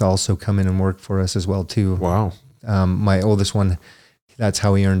 oldest also come in and work for us as well too. Wow. My oldest one, that's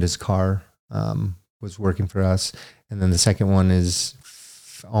how he earned his car, was working for us. And then the second one is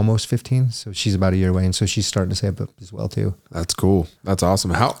almost 15. So she's about a year away. And so she's starting to save up as well too. That's cool. That's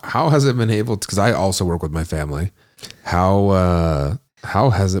awesome. How has it been able to, because I also work with my family. How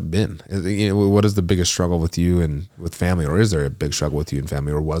has it been? What is the biggest struggle with you and with family, or is there a big struggle with you and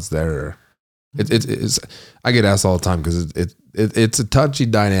family, or was there? It's I get asked all the time, because it's a touchy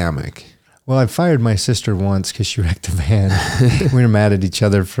dynamic. Well, I fired my sister once because she wrecked a van. We were mad at each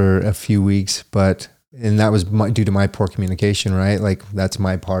other for a few weeks, and that was due to my poor communication, right? Like that's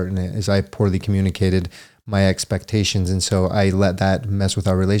my part in it, is I poorly communicated my expectations. And so I let that mess with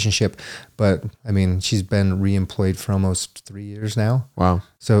our relationship. But I mean, she's been reemployed for almost 3 years now. Wow.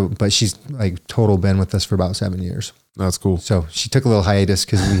 So, but she's like total been with us for about 7 years. That's cool. So she took a little hiatus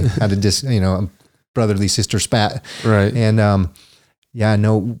because we had a brotherly sister spat. Right. And,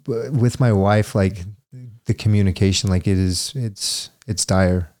 with my wife, like the communication, like it's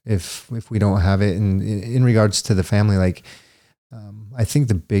dire if we don't have it. And in regards to the family, like, I think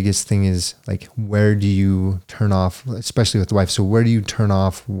the biggest thing is like, where do you turn off, especially with the wife? So where do you turn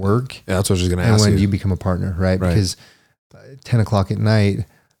off work? Yeah, that's what I was going to ask you. And when do you become a partner, right? Because 10 o'clock at night,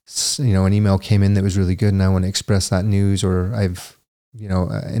 an email came in that was really good, and I want to express that news, or I've,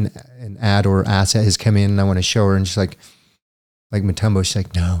 an ad or asset has come in and I want to show her, and she's like Matumbo, she's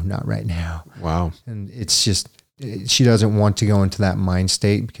like, no, not right now. Wow. And it's just, she doesn't want to go into that mind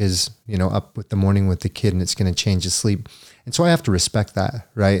state, because, up with the morning with the kid, and it's going to change his sleep. And so I have to respect that,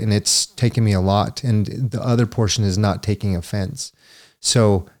 right? And it's taken me a lot. And the other portion is not taking offense.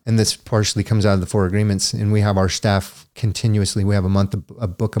 So, and this partially comes out of the 4 agreements, and we have our staff continuously. We have a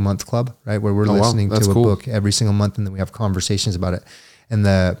book a month club, right? Where we're listening to a book every single month, and then we have conversations about it. And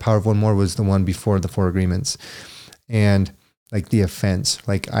the Power of One More was the one before the 4 agreements. And like the offense.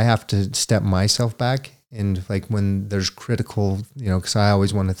 Like I have to step myself back, and like when there's critical, because I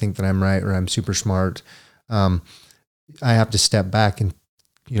always want to think that I'm right or I'm super smart. I have to step back and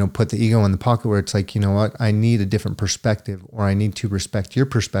put the ego in the pocket where it's like, you know what, I need a different perspective, or I need to respect your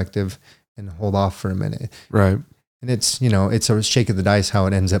perspective and hold off for a minute. Right. And it's, it's a shake of the dice how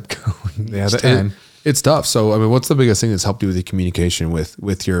it ends up going each time. It's tough. So, I mean, what's the biggest thing that's helped you with the communication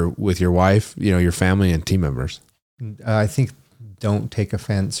with your wife, your family and team members? I think don't take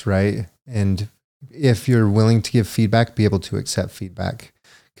offense, right? And if you're willing to give feedback, be able to accept feedback,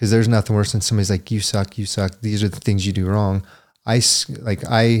 because there's nothing worse than somebody's like, you suck. These are the things you do wrong.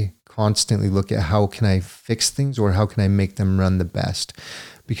 I constantly look at how can I fix things, or how can I make them run the best,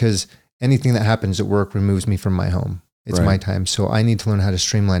 because anything that happens at work removes me from my home. It's my time. So I need to learn how to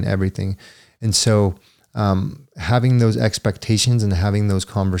streamline everything. And so having those expectations and having those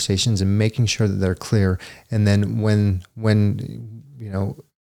conversations and making sure that they're clear. And then when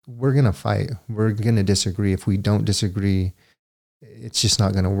we're going to fight, we're going to disagree. If we don't disagree, it's just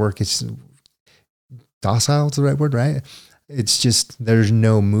not going to work. It's docile is the right word, right? It's just, there's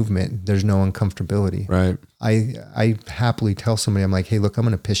no movement. There's no uncomfortability. Right. I happily tell somebody, I'm like, hey, look, I'm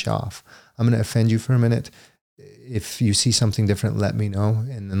going to piss you off. I'm going to offend you for a minute. If you see something different, let me know,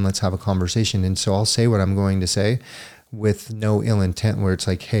 and then let's have a conversation. And so I'll say what I'm going to say with no ill intent, where it's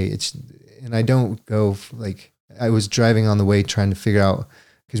like, hey, and I don't go like, I was driving on the way trying to figure out,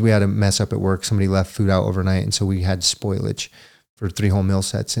 because we had a mess up at work. Somebody left food out overnight. And so we had spoilage for 3 whole meal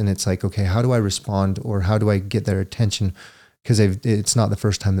sets. And it's like, okay, how do I respond, or how do I get their attention? Because it's not the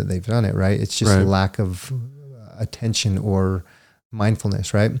first time that they've done it, right? It's just a lack of attention or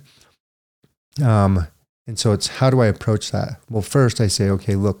mindfulness, right? And so it's, how do I approach that? Well, first I say,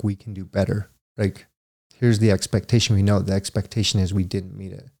 okay, look, we can do better. Like, here's the expectation. We know the expectation is we didn't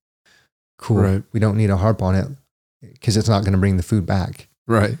meet it. Cool. Right. We don't need to harp on it, because it's not going to bring the food back.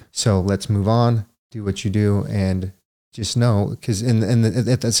 Right. So let's move on, do what you do, and just know, because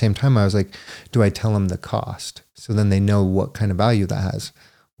at the same time, I was like, do I tell them the cost? So then they know what kind of value that has.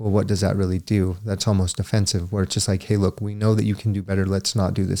 Well, what does that really do? That's almost offensive, where it's just like, hey, look, we know that you can do better. Let's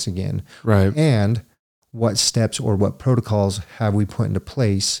not do this again. Right. And what steps or what protocols have we put into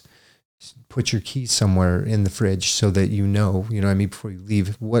place? Put your keys somewhere in the fridge so that before you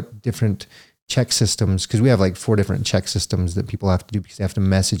leave, what different check systems, because we have like 4 different check systems that people have to do, because they have to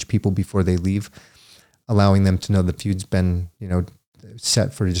message people before they leave, allowing them to know the food's been,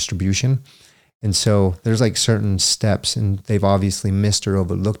 set for distribution. And so there's like certain steps, and they've obviously missed or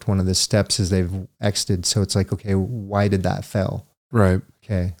overlooked one of the steps as they've exited. So it's like, okay, why did that fail? Right.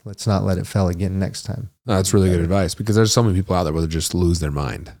 Okay, let's not let it fail again next time. That's really good advice, because there's so many people out there where they just lose their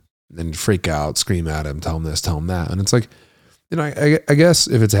mind and freak out, scream at them, tell them this, tell them that. And it's like, I guess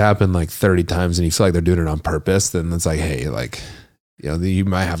if it's happened like 30 times and you feel like they're doing it on purpose, then it's like, hey, like, you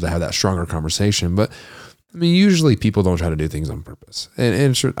might have to have that stronger conversation. But I mean, usually people don't try to do things on purpose.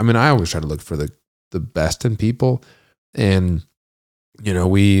 And sure, I mean, I always try to look for the best in people. And,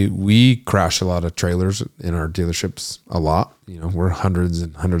 we crash a lot of trailers in our dealerships a lot. We're hundreds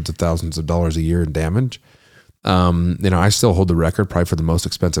and hundreds of thousands of dollars a year in damage. I still hold the record probably for the most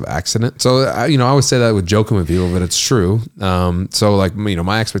expensive accident. So, I always say that with joking with people, but it's true. So like,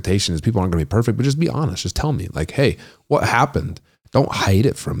 my expectation is people aren't going to be perfect, but just be honest. Just tell me like, hey, what happened? Don't hide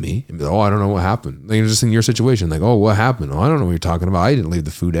it from me. And be like, oh, I don't know what happened. Like, just in your situation, like, oh, what happened? Oh, I don't know what you're talking about. I didn't leave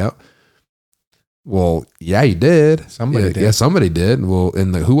the food out. Well, yeah, you did. Somebody did. Yeah, somebody did. Well,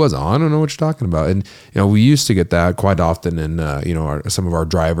 and who was it? I don't know what you're talking about. And, we used to get that quite often in, some of our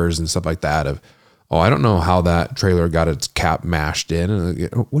drivers and stuff like that of, oh, I don't know how that trailer got its cap mashed in.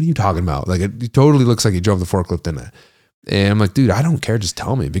 And what are you talking about? Like, it totally looks like he drove the forklift in it. And I'm like, dude, I don't care. Just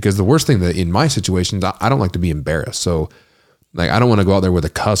tell me. Because the worst thing that in my situations, I don't like to be embarrassed. So like, I don't want to go out there with a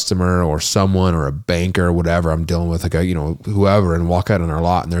customer or someone or a banker or whatever I'm dealing with, like whoever, and walk out on our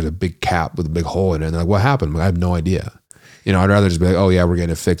lot and there's a big cap with a big hole in it. And they're like, what happened? I have no idea. I'd rather just be like, oh yeah, we're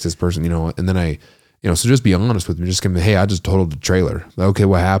getting to fix this person, and then so just be honest with me. Just give me, hey, I just totaled the trailer. Like, okay,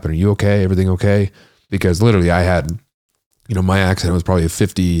 what happened? Are you okay? Everything okay? Because literally I had, my accident was probably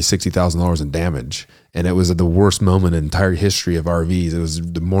 $50,000, $60,000 in damage. And it was the worst moment in the entire history of RVs. It was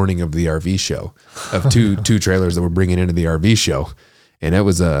the morning of the RV show of two trailers that were bringing into the RV show. And it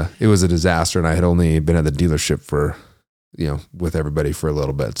was a disaster. And I had only been at the dealership for, with everybody for a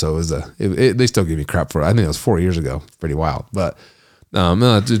little bit. So it was they still give me crap for it. I think it was 4 years ago. Pretty wild, but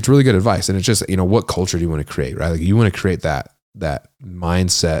no, it's really good advice. And it's just, what culture do you want to create, right? Like, you want to create that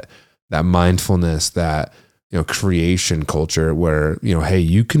mindset, that mindfulness, that, creation culture where, hey,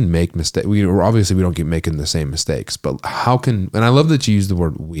 you can make mistakes. We don't keep making the same mistakes, but and I love that you use the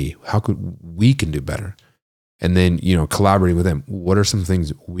word we, how could we can do better? and then, collaborating with them. What are some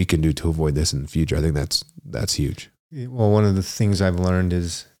things we can do to avoid this in the future? I think that's huge. Well, one of the things I've learned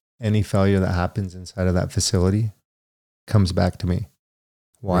is any failure that happens inside of that facility comes back to me.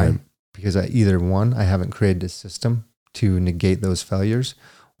 Why? Right. Because either one, I haven't created a system to negate those failures,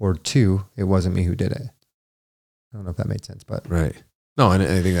 or two, it wasn't me who did it. I don't know if that made sense, but right. No, and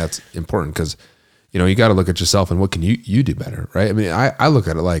I think that's important because, you got to look at yourself and what can you do better, right? I mean, I look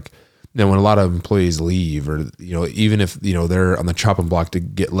at it like, when a lot of employees leave, or even if they're on the chopping block to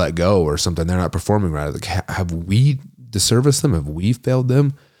get let go or something, they're not performing right. Like, have we disserviced them? Have we failed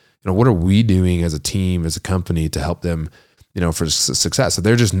them? What are we doing as a team, as a company, to help them, for success? If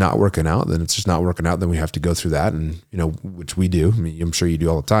they're just not working out, then it's just not working out. Then we have to go through that, and which we do. I mean, I'm sure you do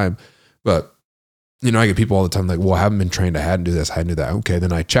all the time, but I get people all the time like, well, I haven't been trained. I hadn't do this. I hadn't do that. Okay,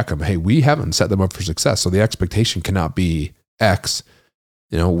 then I check them. Hey, we haven't set them up for success, so the expectation cannot be X.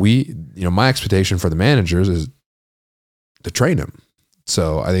 My expectation for the managers is to train them.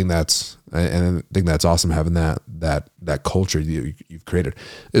 So I think that's awesome having that culture you've created.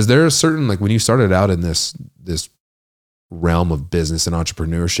 Is there a certain, like, when you started out in this realm of business and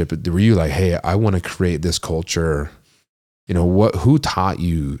entrepreneurship, were you like, hey, I want to create this culture? Who taught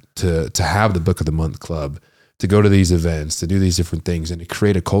you to have the Book of the Month Club, to go to these events, to do these different things, and to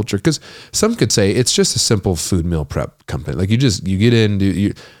create a culture? Because some could say it's just a simple food meal prep company. Like, you get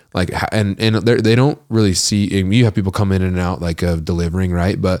in, and they don't really see. You have people come in and out, like, of delivering,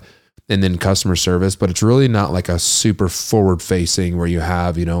 right? And then customer service, but it's really not like a super forward facing where you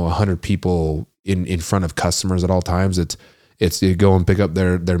have 100 people in front of customers at all times. It's you go and pick up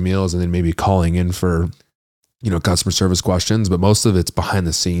their meals, and then maybe calling in for customer service questions, but most of it's behind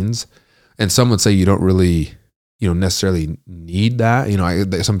the scenes. And some would say you don't really necessarily need that.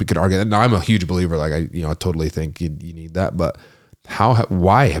 Some people could argue that. Now, I'm a huge believer. Like, I totally think you need that. But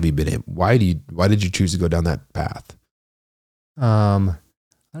why have you been in? Why did you choose to go down that path? I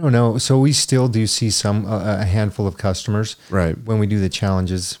don't know. So we still do see a handful of customers, right, when we do the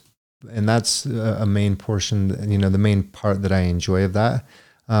challenges, and that's a main portion. The main part that I enjoy of that.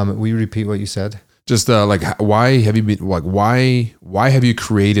 Will you repeat what you said? Just why have you been why have you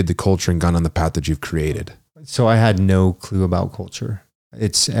created the culture and gone on the path that you've created? So I had no clue about culture.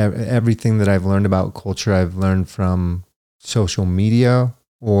 It's everything that I've learned about culture. I've learned from social media,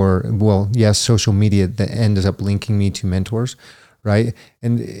 social media that ends up linking me to mentors, right?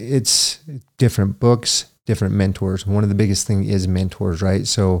 And it's different books, different mentors. One of the biggest thing is mentors, right?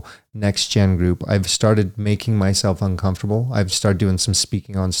 So Next Gen Group, I've started making myself uncomfortable. I've started doing some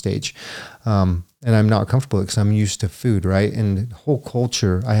speaking on stage. And I'm not comfortable because I'm used to food, right? And the whole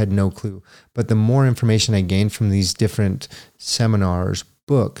culture, I had no clue. But the more information I gained from these different seminars,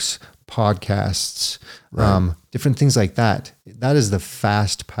 books, podcasts, right, different things like that, that is the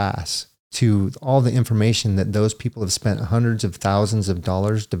fast pass to all the information that those people have spent hundreds of thousands of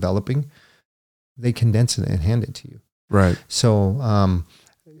dollars developing. They condense it and hand it to you. Right. So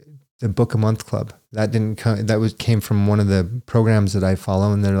the Book a Month Club, came from one of the programs that I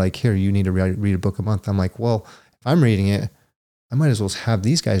follow, and they're like, here, you need to read a book a month. I'm like, well, if I'm reading it, I might as well have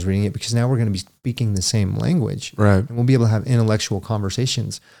these guys reading it, because now we're going to be speaking the same language. Right. And we'll be able to have intellectual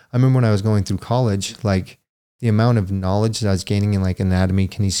conversations. I remember when I was going through college, like, the amount of knowledge that I was gaining in, like, anatomy,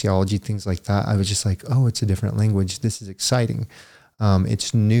 kinesiology, things like that, I was just like, oh, it's a different language. This is exciting.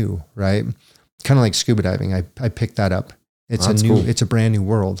 It's new, right? Kind of like scuba diving. I picked that up. It's cool. It's a brand new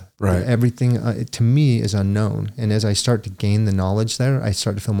world. Right. Everything to me is unknown. And as I start to gain the knowledge there, I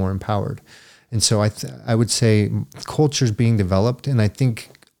start to feel more empowered. And so I would say culture is being developed. And I think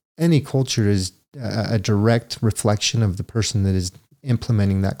any culture is a direct reflection of the person that is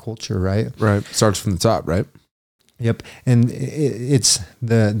implementing that culture, right? Right. Starts from the top, right? Yep. And it's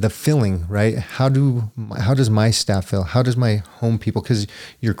the feeling, right? How does my staff feel? How does my home people, because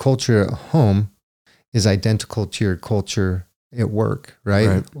your culture at home is identical to your culture at work,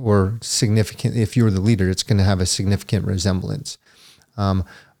 right? Or significant. If you're the leader, it's going to have a significant resemblance.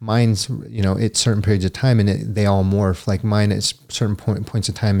 Mine's, at certain periods of time, and they all morph. Like mine at certain points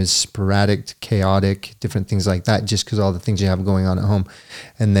of time is sporadic, chaotic, different things like that, just because all the things you have going on at home.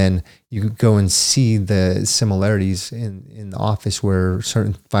 And then you go and see the similarities in the office where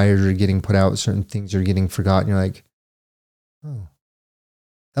certain fires are getting put out, certain things are getting forgotten. You're like, oh,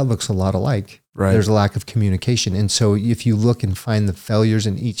 that looks a lot alike. Right. There's a lack of communication. And so if you look and find the failures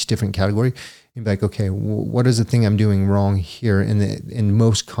in each different category, you'd be like, okay, what is the thing I'm doing wrong here? And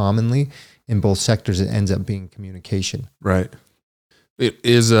most commonly in both sectors, it ends up being communication. Right. It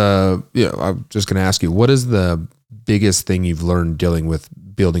is, I'm just going to ask you, what is the biggest thing you've learned dealing with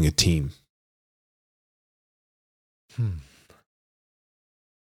building a team?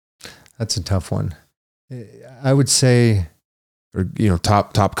 That's a tough one. I would say, or, you know,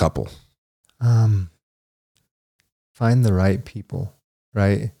 top couple? Find the right people,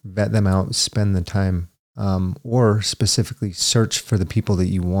 right? Vet them out, spend the time, or specifically search for the people that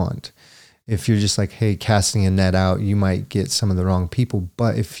you want. If you're just like, hey, casting a net out, you might get some of the wrong people.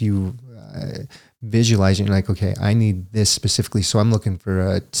 But if you visualize it, you're like, okay, I need this specifically. So I'm looking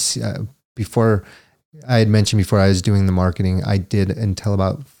for before I had mentioned before I was doing the marketing, I did until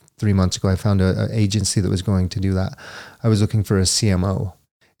about 3 months ago, I found an agency that was going to do that. I was looking for a CMO.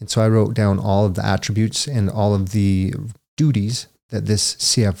 And so I wrote down all of the attributes and all of the duties that this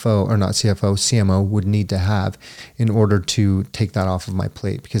CMO would need to have in order to take that off of my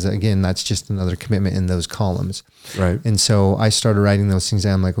plate. Because again, that's just another commitment in those columns. Right. And so I started writing those things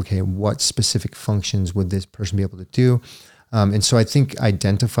down. I'm like, okay, what specific functions would this person be able to do? And so I think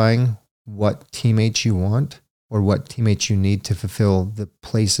identifying what teammates you want or what teammates you need to fulfill the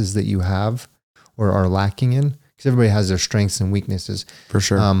places that you have or are lacking in, because everybody has their strengths and weaknesses. For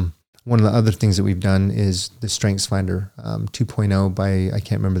sure. One of the other things that we've done is the Strengths Finder 2.0 by, I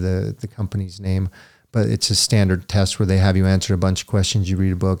can't remember the company's name, but it's a standard test where they have you answer a bunch of questions, you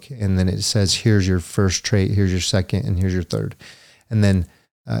read a book, and then it says, here's your first trait, here's your second, and here's your third. And then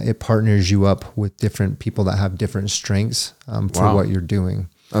it partners you up with different people that have different strengths for what you're doing.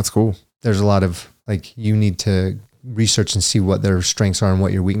 That's cool. There's a lot of, like, you need to research and see what their strengths are and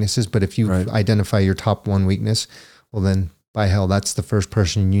what your weaknesses. But if you identify your top one weakness, well, then by hell, that's the first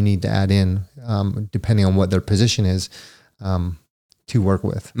person you need to add in, depending on what their position is, to work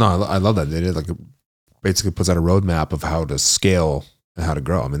with. No, I love that. They did basically puts out a roadmap of how to scale and how to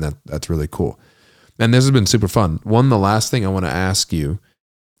grow. I mean, that's really cool. And this has been super fun. The last thing I want to ask you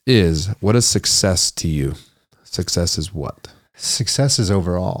is, what is success to you? Success is what? Success is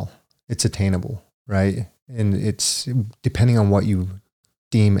overall. It's attainable, right? And it's depending on what you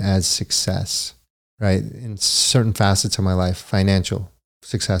deem as success, right? In certain facets of my life, financial,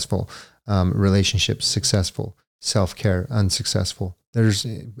 successful, relationships, successful, self-care, unsuccessful.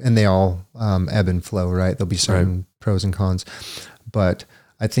 And they all ebb and flow, right? There'll be certain pros and cons, but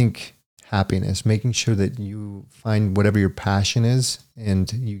I think happiness, making sure that you find whatever your passion is and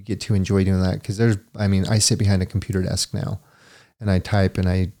you get to enjoy doing that. Because I sit behind a computer desk now and I type and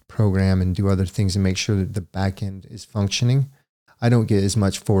I program and do other things and make sure that the back end is functioning. I don't get as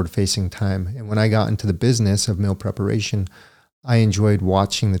much forward-facing time. And when I got into the business of meal preparation, I enjoyed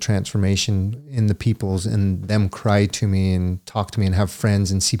watching the transformation in the peoples and them cry to me and talk to me and have friends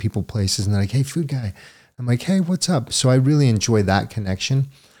and see people places and they're like, hey, food guy. I'm like, hey, what's up? So I really enjoy that connection.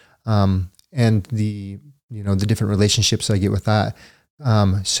 And the different relationships I get with that.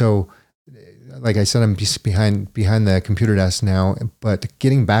 So like I said, I'm just behind the computer desk now, but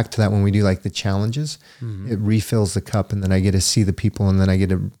getting back to that, when we do like the challenges, it refills the cup and then I get to see the people and then I get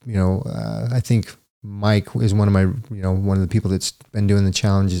to, I think Mike is one of the people that's been doing the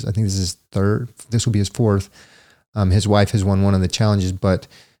challenges. I think this will be his fourth. His wife has won one of the challenges, but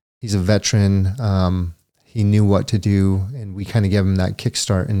he's a veteran. He knew what to do and we kind of gave him that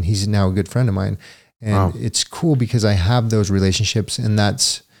kickstart and he's now a good friend of mine. And It's cool because I have those relationships and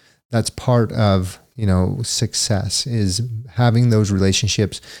that's part of, success is having those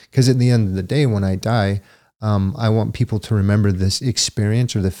relationships. Because at the end of the day, when I die, I want people to remember this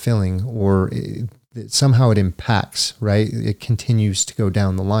experience or the feeling, or somehow it impacts, right? It continues to go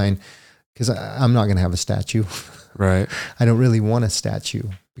down the line because I'm not going to have a statue. Right. I don't really want a statue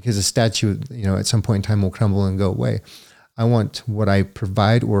because a statue, at some point in time will crumble and go away. I want what I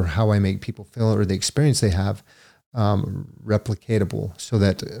provide or how I make people feel or the experience they have replicatable, so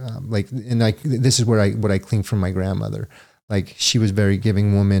that this is where what I cling from my grandmother. Like, she was a very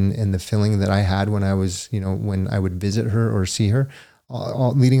giving woman, and the feeling that I had when I was, when I would visit her or see her,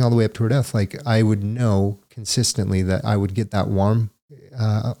 leading all the way up to her death, like I would know consistently that I would get that warm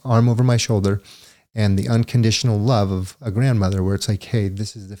arm over my shoulder and the unconditional love of a grandmother, where it's like, hey,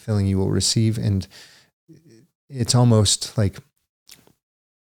 this is the feeling you will receive. And it's almost like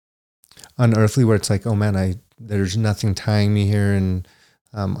unearthly, where it's like, oh man, there's nothing tying me here, and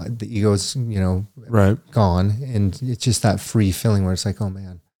the ego's gone, and it's just that free feeling where it's like, oh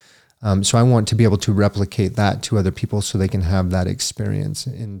man. So I want to be able to replicate that to other people so they can have that experience,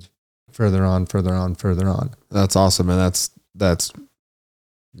 and further on. That's awesome, man. It's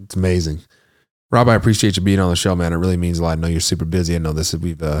amazing. Rob, I appreciate you being on the show, man. It really means a lot. I know you're super busy. I know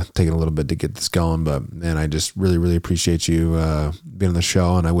we've taken a little bit to get this going, but man, I just really, really appreciate you being on the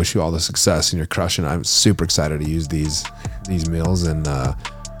show, and I wish you all the success, and you're crushing it. I'm super excited to use these meals and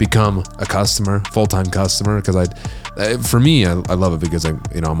become a customer, full-time customer, because for me, I love it because I'm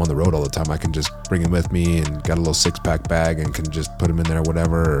on the road all the time. I can just bring them with me and got a little 6-pack bag and can just put them in there,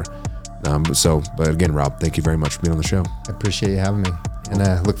 whatever. But again, Rob, thank you very much for being on the show. I appreciate you having me,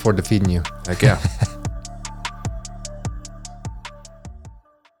 and look forward to feeding you. Heck yeah.